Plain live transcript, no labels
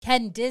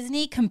Can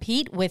Disney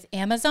compete with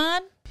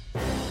Amazon?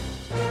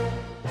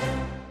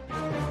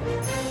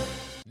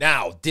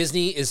 Now,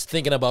 Disney is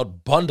thinking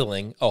about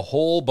bundling a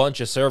whole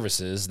bunch of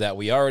services that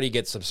we already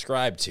get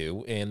subscribed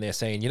to, and they're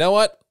saying, you know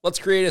what? Let's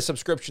create a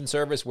subscription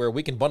service where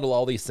we can bundle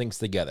all these things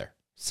together,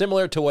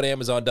 similar to what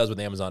Amazon does with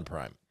Amazon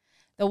Prime.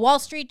 The Wall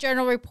Street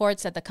Journal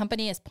reports that the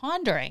company is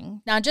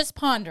pondering, not just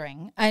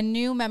pondering, a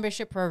new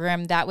membership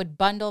program that would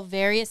bundle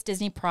various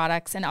Disney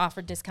products and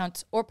offer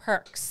discounts or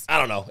perks. I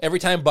don't know. Every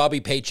time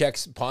Bobby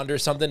Paychecks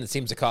ponders something, it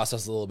seems to cost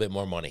us a little bit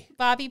more money.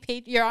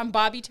 You're on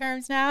Bobby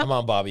terms now? I'm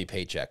on Bobby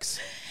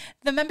Paychecks.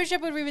 The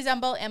membership would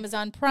resemble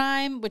Amazon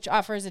Prime, which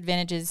offers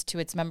advantages to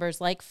its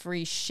members like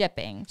free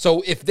shipping.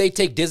 So if they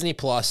take Disney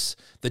Plus,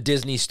 the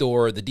Disney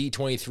Store, the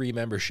D23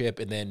 membership,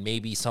 and then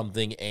maybe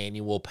something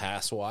annual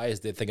pass-wise,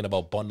 they're thinking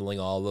about bundling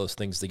all those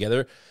things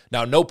together.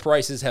 Now, no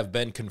prices have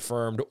been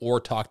confirmed or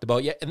talked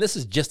about yet, and this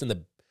is just in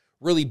the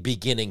really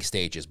beginning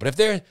stages. But if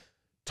they're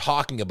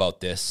talking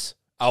about this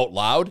out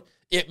loud,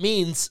 it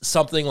means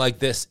something like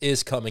this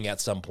is coming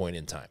at some point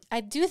in time. I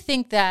do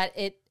think that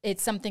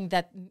it's something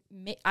that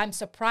I'm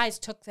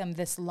surprised took them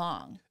this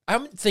long.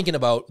 I'm thinking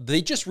about,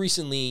 they just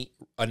recently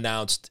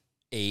announced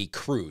a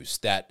cruise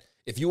that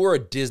if you were a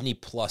Disney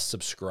Plus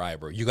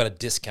subscriber, you got a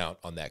discount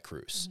on that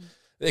cruise.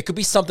 Mm-hmm. It could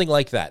be something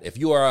like that. If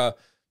you are a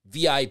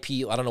VIP,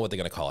 I don't know what they're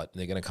going to call it.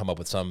 They're going to come up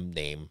with some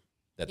name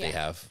that they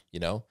have,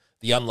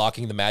 the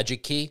Unlocking the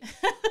Magic Key.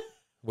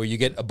 Where you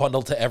get a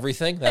bundle to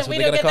everything. That's what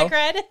they're going to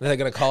call it. They're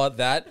going to call it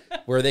that,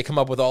 where they come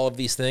up with all of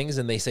these things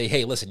and they say,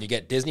 hey, listen, you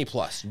get Disney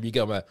Plus. You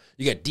get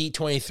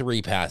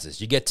D23 passes.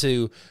 You get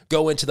to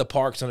go into the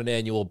parks on an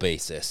annual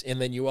basis.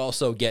 And then you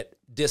also get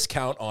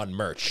discount on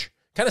merch.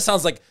 Kind of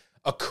sounds like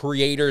a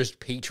creator's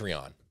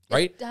Patreon,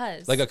 right? It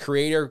does. Like a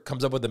creator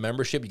comes up with a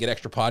membership. You get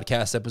extra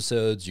podcast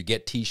episodes. You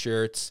get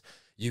T-shirts.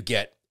 You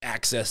get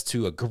access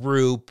to a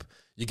group.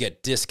 You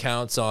get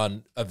discounts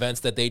on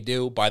events that they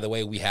do. By the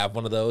way, we have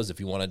one of those. If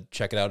you want to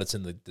check it out, it's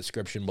in the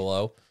description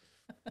below.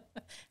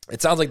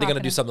 It sounds like they're going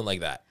to do something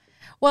like that.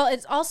 Well,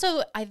 it's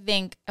also, I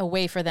think, a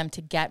way for them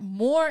to get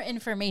more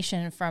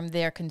information from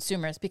their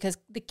consumers, because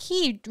the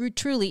key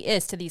truly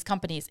is to these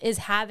companies is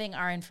having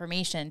our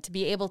information to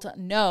be able to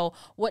know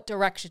what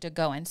direction to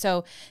go in.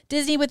 So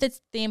Disney, with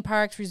its theme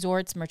parks,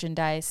 resorts,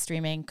 merchandise,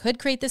 streaming, could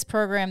create this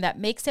program that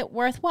makes it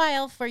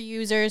worthwhile for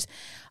users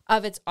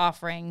of its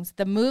offerings.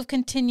 The move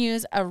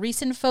continues a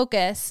recent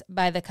focus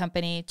by the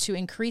company to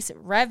increase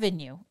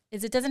revenue.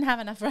 It doesn't have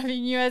enough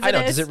revenue as it is. I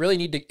know. Does it really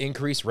need to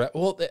increase?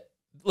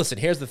 Listen,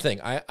 here's the thing.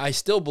 I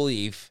still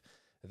believe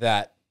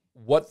that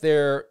what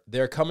they're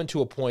coming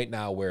to a point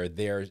now where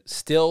they're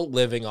still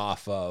living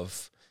off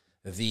of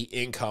the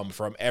income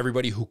from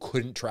everybody who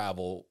couldn't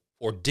travel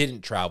or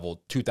didn't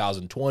travel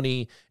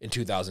 2020 and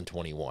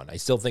 2021. I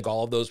still think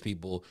all of those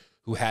people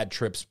who had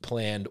trips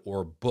planned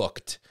or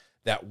booked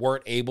that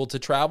weren't able to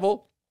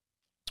travel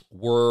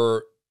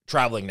were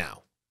traveling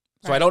now.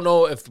 So right. I don't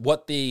know if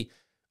what they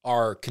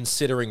are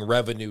considering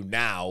revenue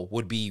now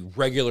would be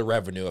regular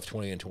revenue if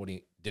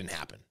 2020 didn't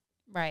happen.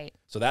 Right.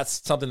 So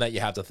that's something that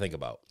you have to think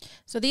about.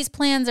 So these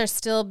plans are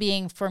still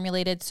being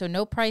formulated, so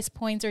no price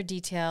points or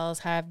details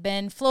have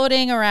been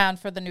floating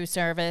around for the new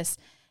service,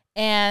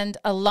 and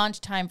a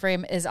launch time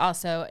frame is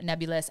also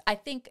nebulous. I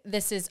think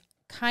this is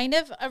kind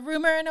of a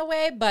rumor in a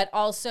way, but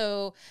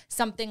also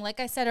something, like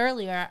I said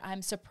earlier,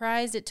 I'm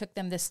surprised it took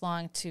them this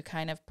long to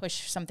kind of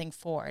push something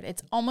forward.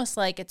 It's almost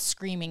like it's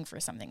screaming for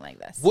something like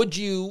this.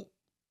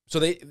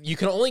 You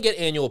can only get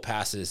annual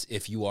passes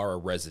if you are a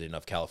resident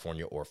of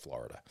California or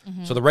Florida.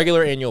 Mm-hmm. So the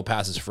regular annual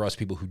passes for us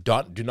people who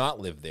do not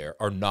live there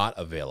are not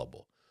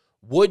available.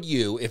 Would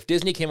you, if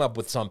Disney came up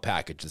with some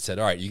package that said,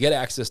 all right, you get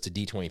access to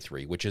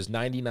D23, which is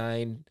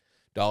 $99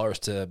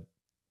 to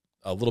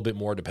a little bit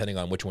more depending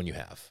on which one you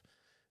have.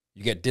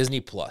 You get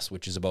Disney Plus,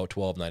 which is about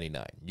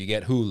 $12.99. You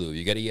get Hulu,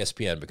 you get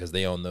ESPN because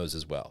they own those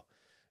as well.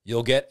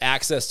 You'll get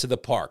access to the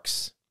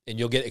parks, and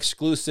you'll get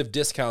exclusive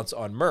discounts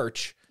on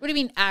merch. What do you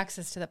mean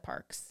access to the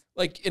parks?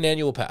 Like an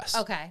annual pass.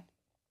 Okay.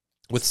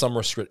 With some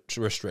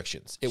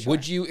restrictions. Sure.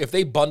 Would you, if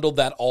they bundled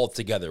that all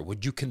together,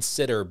 would you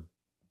consider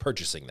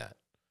purchasing that?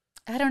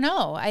 I don't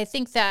know. I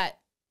think that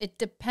it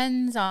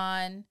depends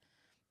on...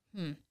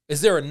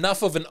 Is there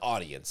enough of an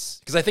audience?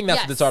 Because I think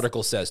that's what this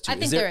article says too. I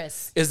think there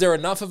is. Is there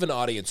enough of an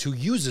audience who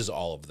uses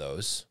all of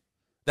those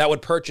that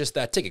would purchase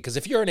that ticket? Because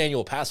if you're an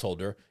annual pass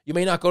holder, you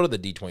may not go to the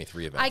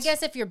D23 events. I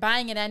guess if you're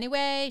buying it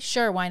anyway,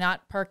 sure, why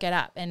not perk it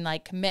up and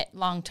like commit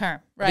long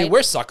term, right? I mean,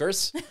 we're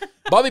suckers.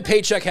 Bobby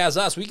Paycheck has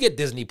us. We get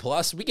Disney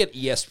Plus. We get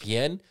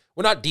ESPN.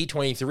 We're not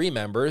D23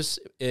 members,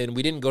 and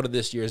we didn't go to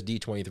this year's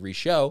D23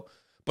 show.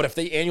 But if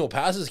the annual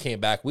passes came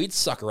back, we'd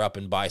sucker up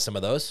and buy some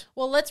of those.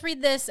 Well, let's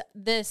read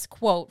this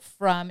quote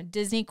from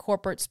Disney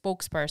corporate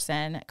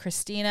spokesperson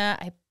Christina.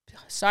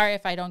 Sorry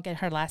if I don't get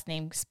her last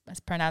name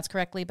pronounced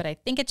correctly, but I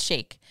think it's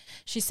Shake.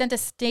 She sent a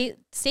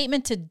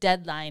statement to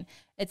Deadline.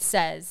 It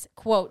says,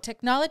 quote,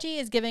 technology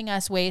is giving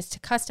us ways to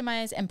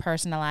customize and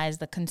personalize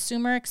the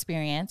consumer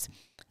experience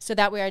so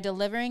that we are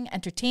delivering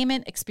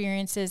entertainment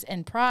experiences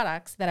and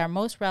products that are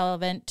most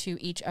relevant to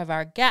each of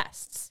our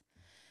guests.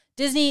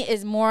 Disney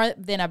is more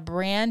than a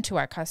brand to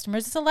our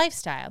customers. It's a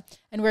lifestyle,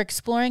 and we're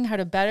exploring how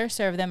to better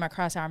serve them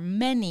across our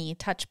many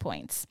touch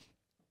points.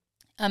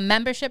 A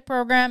membership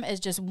program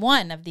is just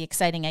one of the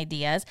exciting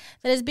ideas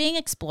that is being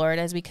explored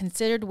as we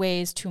considered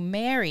ways to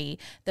marry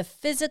the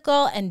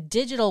physical and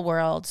digital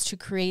worlds to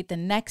create the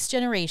next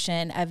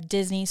generation of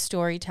Disney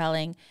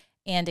storytelling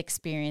and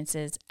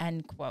experiences,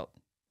 end quote.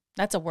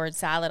 That's a word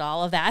salad,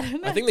 all of that.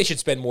 I think they should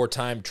spend more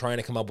time trying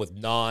to come up with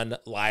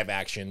non-live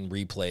action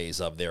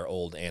replays of their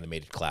old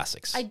animated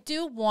classics. I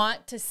do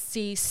want to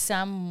see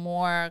some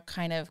more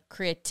kind of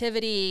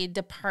creativity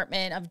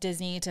department of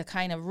Disney to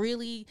kind of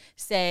really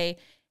say,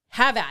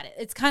 have at it.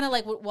 It's kind of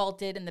like what Walt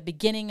did in the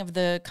beginning of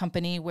the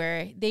company,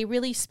 where they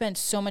really spent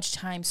so much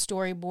time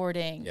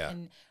storyboarding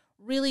and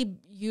really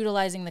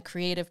utilizing the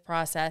creative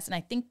process. And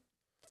I think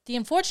the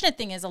unfortunate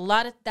thing is a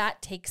lot of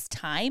that takes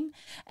time.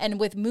 And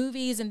with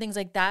movies and things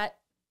like that,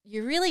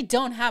 you really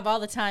don't have all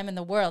the time in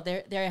the world.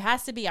 There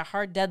has to be a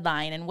hard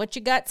deadline. And what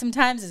you got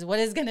sometimes is what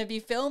is going to be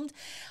filmed.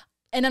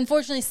 And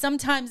unfortunately,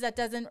 sometimes that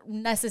doesn't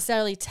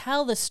necessarily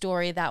tell the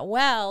story that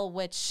well,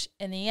 which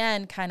in the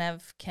end kind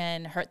of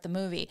can hurt the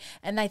movie.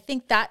 And I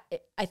think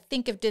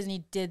if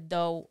Disney did,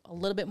 though, a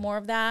little bit more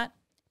of that,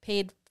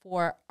 paid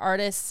for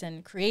artists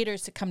and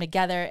creators to come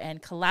together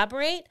and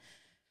collaborate,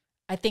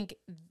 I think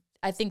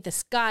the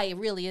sky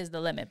really is the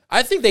limit.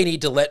 I think they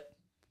need to let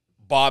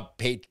Bob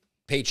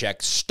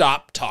Paycheck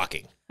stop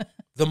talking.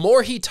 The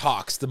more he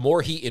talks, the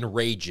more he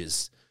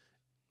enrages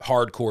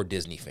hardcore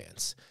Disney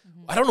fans.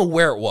 I don't know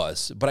where it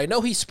was, but I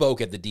know he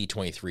spoke at the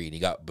D23 and he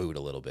got booed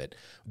a little bit.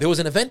 There was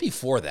an event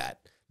before that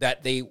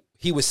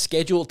he was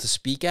scheduled to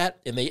speak at,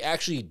 and they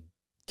actually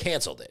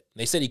canceled it.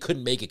 They said he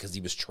couldn't make it because he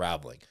was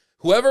traveling.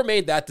 Whoever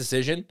made that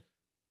decision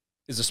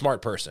is a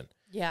smart person.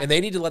 Yeah. And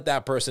they need to let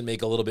that person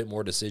make a little bit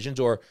more decisions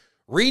or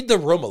read the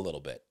room a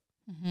little bit.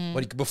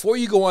 But before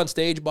you go on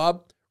stage,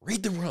 Bob,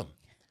 read the room.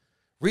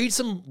 Read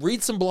some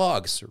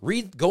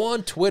blogs. Go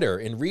on Twitter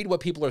and read what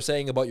people are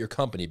saying about your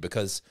company,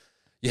 because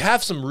you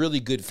have some really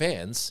good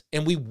fans,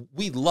 and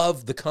we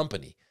love the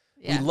company.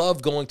 Yeah. We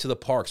love going to the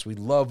parks. We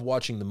love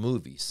watching the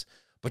movies.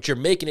 But you're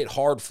making it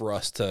hard for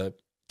us to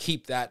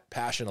keep that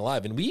passion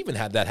alive. And we even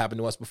had that happen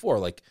to us before.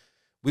 Like,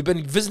 we've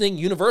been visiting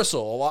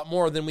Universal a lot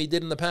more than we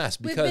did in the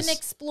past. Because we've been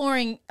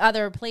exploring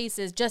other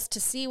places just to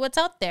see what's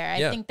out there.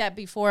 I think that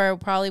before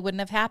probably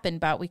wouldn't have happened,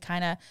 but we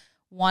kind of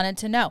wanted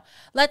to know.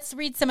 Let's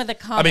read some of the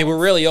comments. I mean,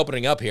 we're really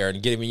opening up here and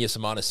giving you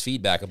some honest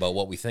feedback about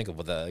what we think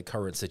of the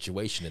current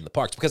situation in the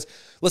parks. Because,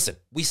 listen,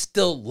 we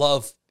still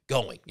love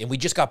going. And we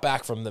just got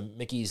back from the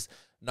Mickey's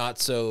not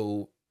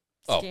so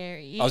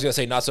scary. I was going to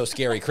say not so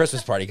scary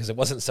Christmas party, because it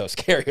wasn't so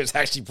scary. It was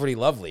actually pretty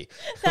lovely.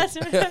 That's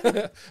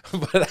right.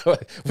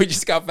 But we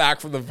just got back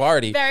from the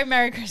party. Very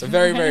Merry Christmas. A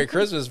very Merry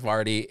Christmas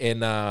party.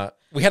 And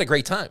we had a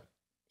great time.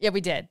 Yeah,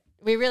 we did.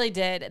 We really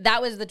did. That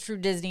was the true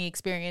Disney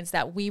experience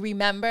that we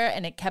remember,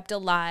 and it kept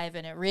alive,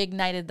 and it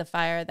reignited the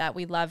fire that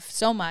we love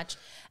so much.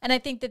 And I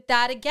think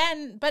that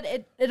again, but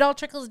it all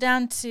trickles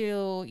down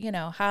to,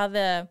 how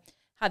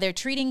they're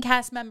treating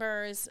cast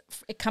members.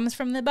 It comes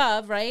from the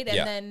above, right?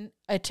 And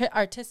then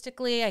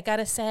artistically, I got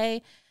to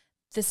say,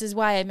 this is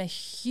why I'm a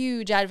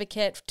huge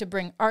advocate to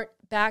bring art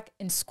back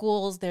in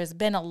schools. There's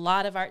been a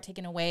lot of art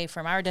taken away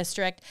from our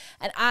district,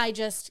 and I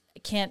just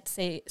can't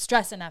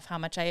stress enough how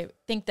much I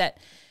think that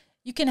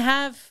you can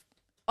have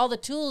all the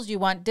tools you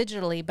want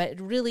digitally, but it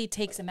really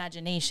takes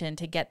imagination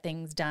to get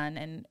things done,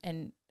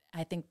 and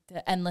I think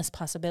the endless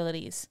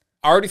possibilities.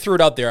 I already threw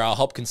it out there. I'll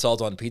help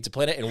consult on Pizza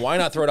Planet, and why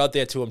not throw it out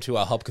there to them too?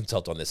 I'll help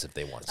consult on this if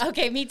they want to.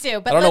 Okay, me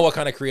too. But I don't know what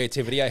kind of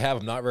creativity I have.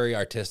 I'm not very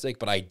artistic,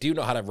 but I do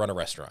know how to run a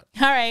restaurant.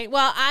 All right.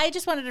 Well, I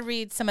just wanted to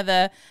read some of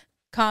the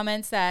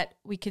comments that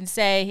we can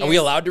say here. Are we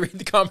allowed to read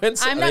the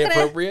comments? Are they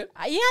appropriate?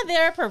 Yeah,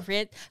 they're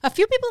appropriate. A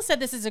few people said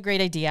this is a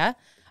great idea.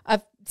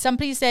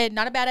 Somebody said,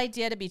 not a bad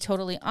idea, to be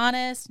totally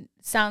honest.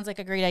 Sounds like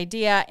a great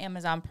idea.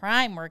 Amazon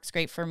Prime works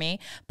great for me.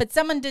 But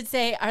someone did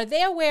say, are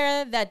they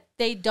aware that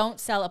they don't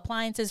sell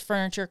appliances,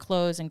 furniture,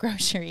 clothes, and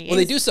groceries? Well,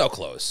 they do sell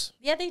clothes.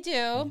 Yeah, they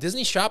do.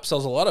 Disney Shop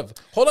sells a lot of...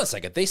 Hold on a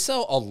second. They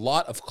sell a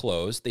lot of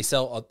clothes. They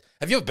sell...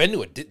 Have you ever been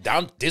to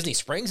down Disney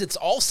Springs? It's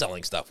all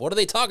selling stuff. What are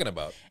they talking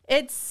about?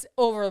 It's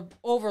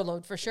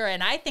overload for sure.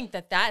 And I think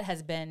that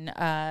has been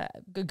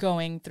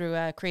going through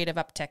a creative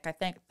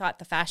uptick. Thought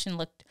the fashion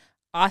looked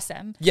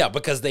awesome. Yeah,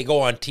 because they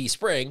go on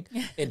Teespring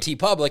and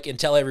TeePublic and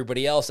tell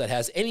everybody else that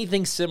has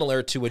anything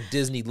similar to a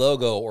Disney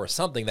logo or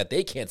something that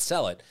they can't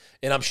sell it.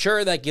 And I'm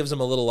sure that gives them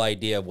a little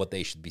idea of what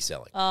they should be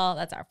selling. Oh,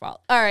 that's our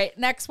fault. All right,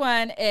 next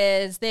one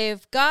is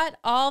they've got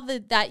all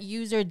that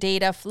user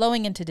data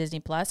flowing into Disney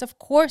Plus. Of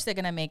course, they're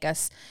going to make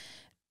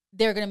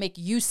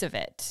use of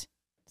it.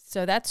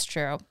 So that's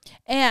true.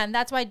 And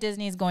that's why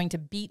Disney is going to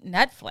beat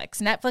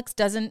Netflix. Netflix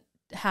doesn't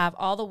have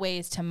all the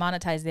ways to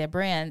monetize their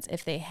brands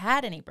if they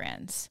had any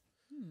brands.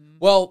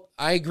 Well,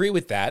 I agree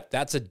with that.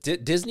 That's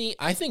Disney.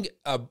 I think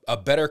a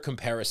better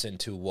comparison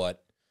to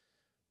what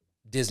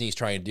Disney's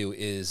trying to do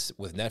is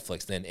with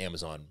Netflix than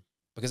Amazon,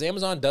 because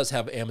Amazon does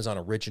have Amazon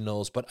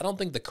Originals, but I don't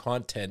think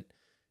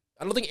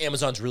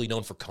Amazon's really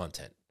known for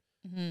content.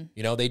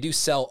 You know, they do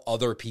sell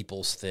other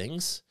people's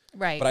things.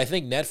 Right. But I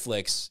think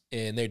Netflix,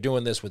 and they're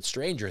doing this with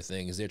Stranger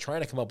Things, they're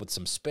trying to come up with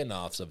some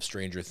spin-offs of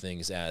Stranger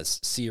Things as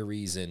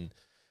series and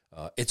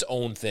its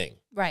own thing.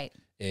 Right.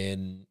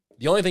 And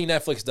the only thing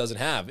Netflix doesn't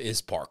have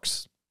is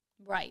parks.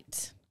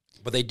 Right.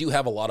 But they do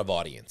have a lot of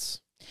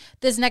audience.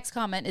 This next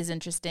comment is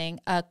interesting.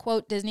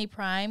 Quote, Disney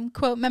Prime,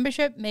 quote,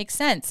 membership makes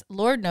sense.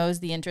 Lord knows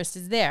the interest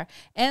is there.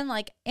 And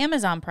like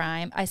Amazon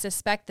Prime, I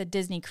suspect the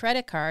Disney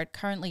credit card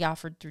currently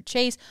offered through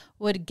Chase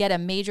would get a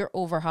major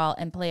overhaul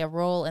and play a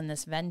role in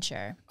this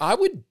venture. I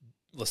would,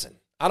 listen,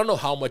 I don't know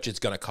how much it's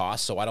going to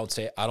cost, so I don't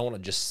want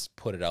to just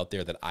put it out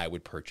there that I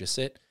would purchase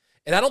it.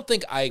 And I don't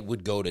think I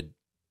would go to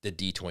the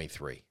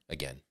D23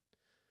 again.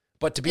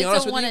 But to be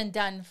honest with you. It's a one and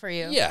done for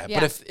you. Yeah,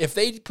 but if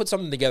they put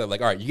something together,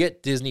 like, all right, you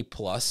get Disney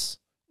Plus,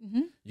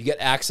 you get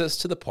access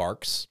to the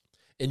parks,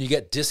 and you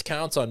get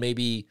discounts on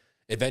maybe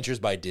Adventures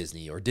by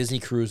Disney or Disney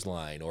Cruise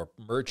Line or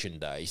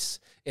merchandise,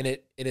 and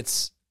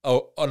it's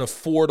an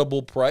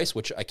affordable price,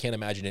 which I can't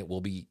imagine it will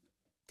be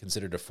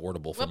considered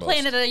affordable for most. What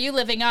planet are you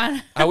living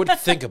on? I would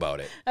think about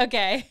it.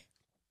 Okay.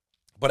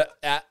 But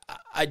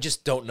I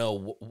just don't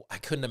know. I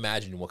couldn't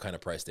imagine what kind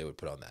of price they would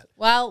put on that.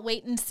 Well,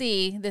 wait and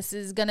see. This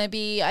is going to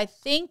be, I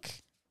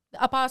think,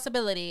 a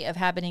possibility of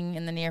happening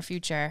in the near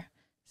future.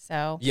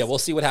 So yeah, we'll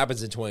see what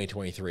happens in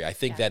 2023. I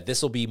think that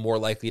this will be more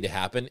likely to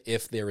happen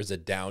if there is a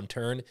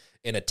downturn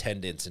in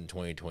attendance in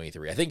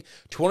 2023. I think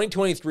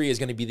 2023 is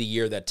going to be the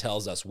year that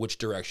tells us which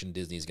direction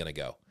Disney is going to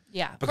go.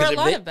 Yeah, because for a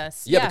lot of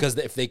us. Yeah, because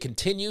if they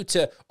continue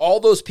to,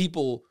 all those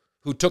people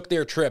who took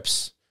their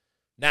trips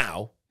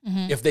now,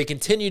 if they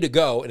continue to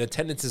go and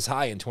attendance is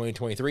high in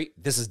 2023,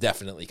 this is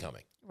definitely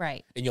coming.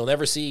 Right. And you'll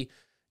never see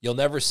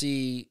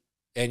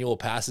annual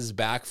passes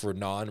back for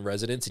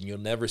non-residents, and you'll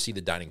never see the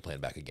dining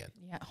plan back again.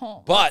 Yeah.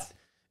 Oh, but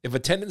if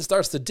attendance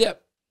starts to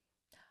dip,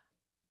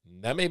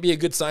 that may be a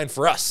good sign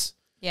for us.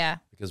 Yeah.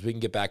 Because we can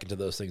get back into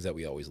those things that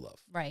we always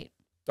love. Right.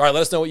 All right,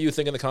 let us know what you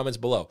think in the comments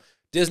below.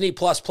 Disney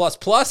Plus.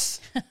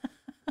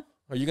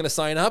 Are you going to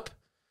sign up?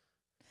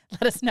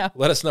 Let us know.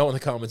 Let us know in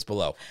the comments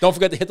below. Don't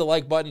forget to hit the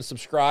like button,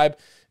 subscribe,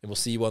 and we'll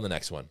see you on the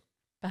next one.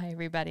 Bye,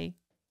 everybody.